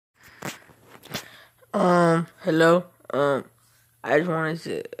Hello. I just wanted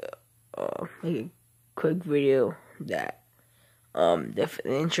to make a quick video that the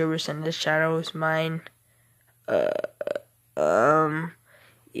insurance on this channel is mine.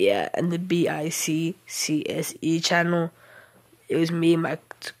 Yeah, and the BICCSE channel, it was me, my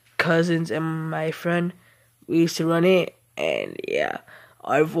cousins, and my friend. We used to run it, and yeah,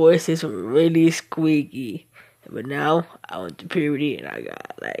 our voices were really squeaky. But now I went to puberty, and I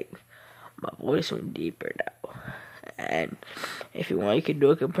got my voice went deeper now. And if you want, you can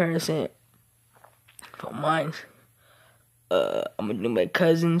do a comparison for mine. I'm gonna do my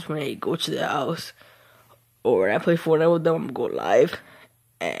cousins when they go to the house, or when I play Fortnite with them. I'm gonna go live,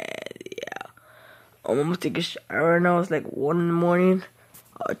 and yeah, I'm gonna take a shower right now. It's like 1 in the morning.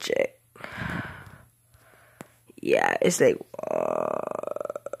 I'll check. Yeah, it's like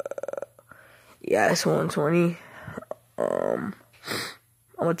it's 1:20.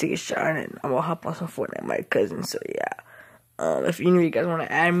 I'm gonna take a shower and I'm gonna hop on some Fortnite with my cousin. So yeah, if any of you guys want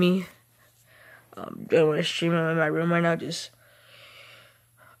to add me, join my stream. I'm in my room right now. Just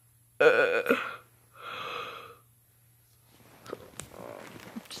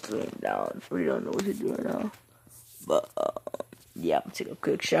laying down. Really don't know what to do right now. But yeah, I'm gonna take a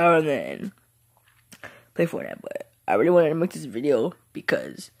quick shower and then play Fortnite. But I really wanted to make this video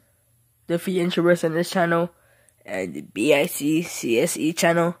because the free interest on this channel and the BICCSE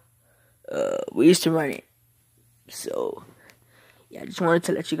channel, we used to run it. So yeah, I just wanted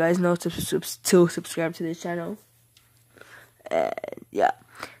to let you guys know to subscribe to this channel. And yeah,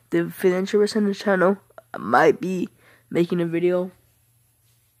 the free interest on this channel, I might be making a video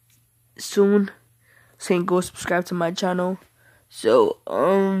soon saying go subscribe to my channel, so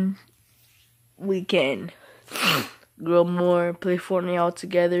we can grow more, play Fortnite all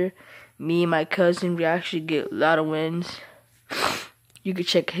together. Me and my cousin, we actually get a lot of wins. You can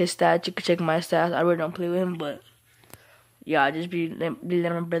check his stats, you can check my stats. I really don't play with him, but yeah, I just be letting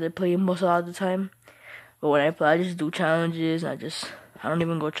my brother play most of the time. But when I play, I just do challenges. I don't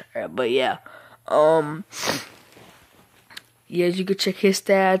even go try it. But yeah, yes, you could check his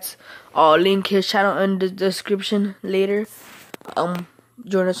stats. I'll link his channel in the description later.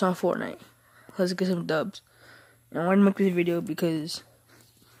 Join us on Fortnite. Let's get some dubs. And I want to make this video because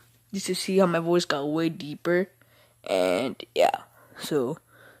just to see how my voice got way deeper. And yeah, so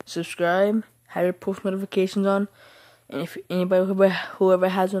subscribe, have your post notifications on, and if anybody whoever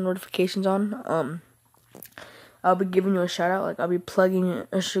has your notifications on, I'll be giving you a shout out. Like I'll be plugging your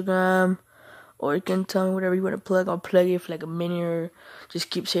Instagram. Or you can tell me whatever you want to plug. I'll plug it for like a minute or just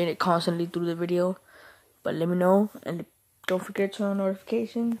keep saying it constantly through the video. But let me know. And don't forget to turn on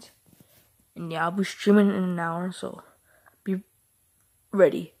notifications. And yeah, I'll be streaming in an hour. So be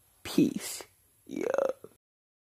ready. Peace. Yeah.